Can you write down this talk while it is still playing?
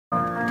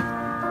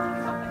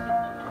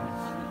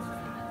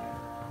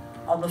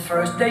On the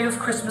first day of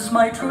Christmas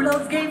my true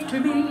love gave to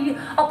me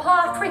a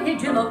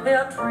partridge in a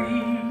pear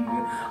tree.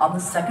 On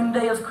the second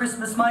day of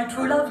Christmas my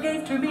true love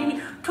gave to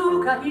me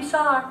 2 catty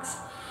sharks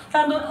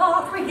and a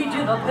partridge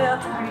in a pear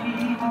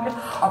tree.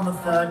 On the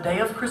third day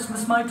of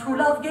Christmas my true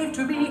love gave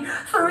to me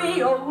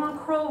 3 old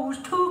crows,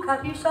 2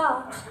 catty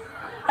sharks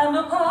and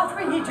a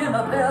partridge in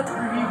a pear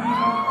tree.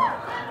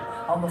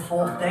 On the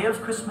fourth day of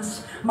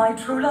Christmas, my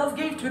true love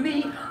gave to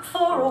me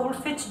 4 old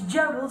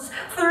Fitzgeralds,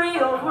 3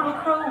 old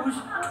crows,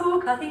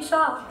 2 catty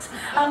sharks,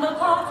 and a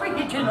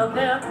partridge in a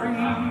pear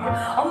tree.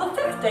 On the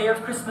fifth day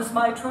of Christmas,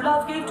 my true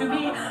love gave to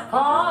me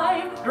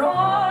 5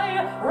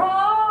 dry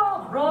rye.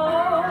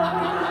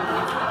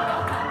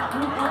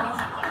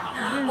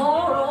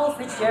 4 old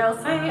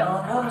Fitzgeralds, 3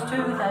 old crows, 2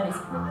 catty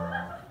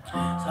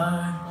sharks,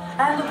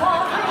 and a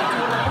partridge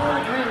in a pear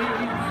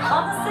tree.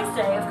 On the sixth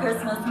day of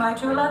Christmas, my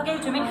true love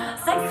gave to me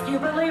 6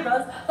 Cuban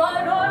Libras,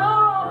 5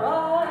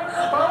 rye,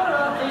 4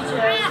 old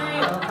Fitzgeralds,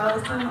 3 old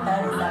crows, 2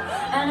 catty sharks,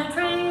 and a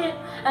tree,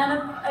 and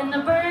a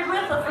bird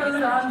with the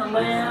fruit on the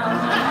limb.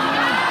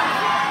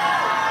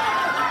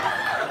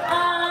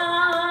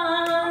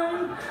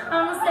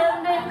 On the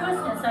seventh day of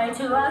Christmas, my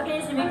true love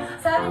gave to me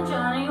 7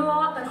 Johnny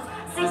Walkers,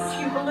 6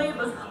 Cuban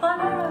Libras,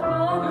 5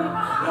 old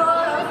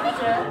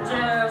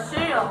Fitzgeralds,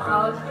 3 old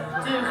crows,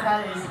 2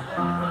 catty sharks,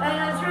 and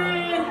a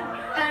tree,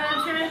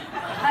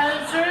 and a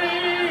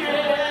tree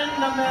in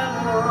the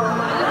middle.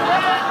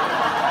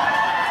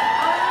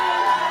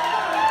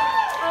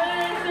 I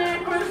see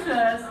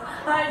Christmas,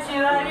 I see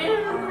like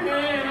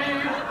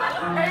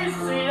a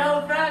sweet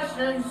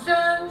old-fashioned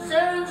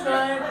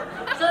sunshine,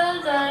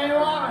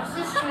 walk,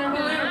 sister,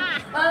 believe,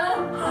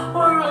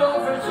 we're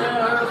over to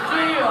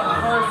 3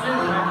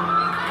 horses,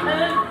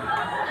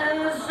 and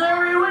the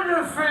Surrey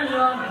window fridge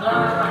on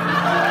top.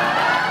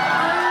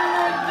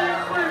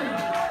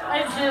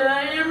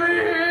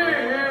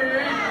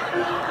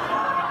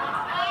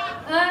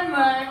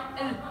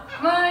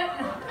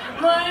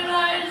 My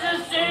mind's a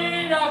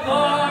state of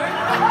heart.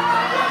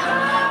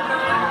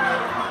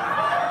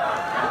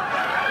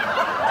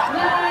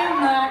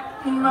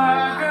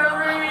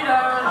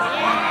 Margaritas.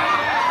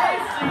 I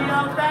see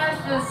how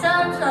fast the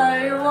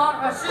sunshine walk.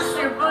 My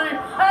sister, buddy, I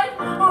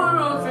don't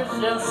know if it's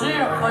still see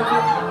a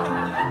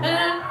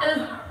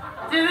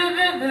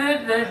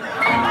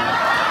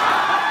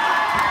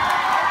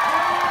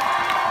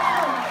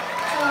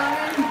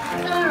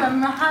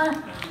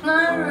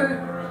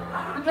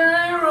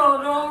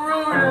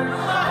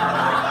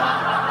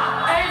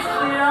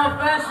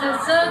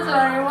since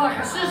I walk a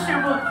sister,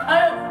 I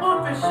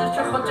hope it's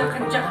just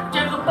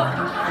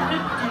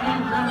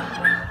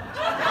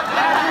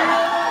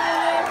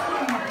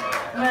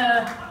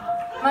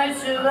my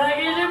sister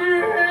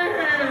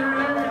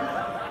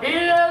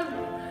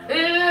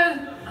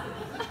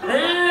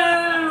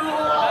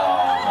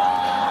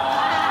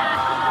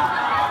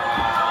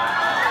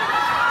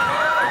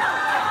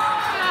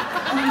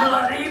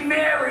Bloody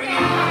Mary.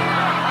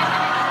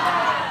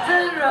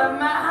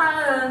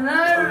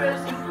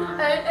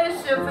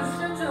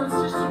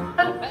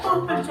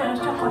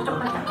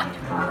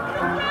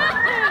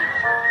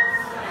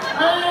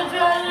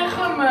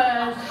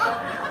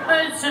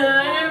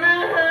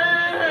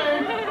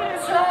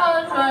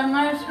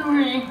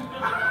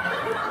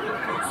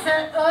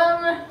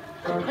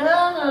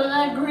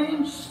 That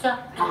green stuff.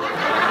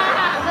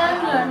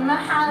 Then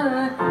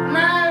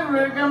my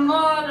rigor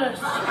mortis.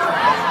 I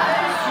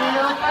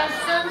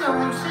send them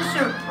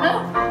sister. Oh,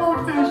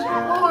 fish,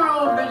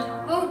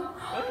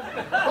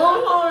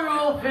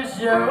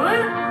 3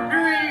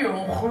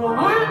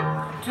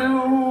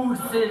 2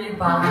 city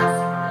box,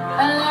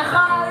 and I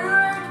got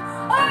it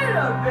in a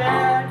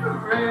bed.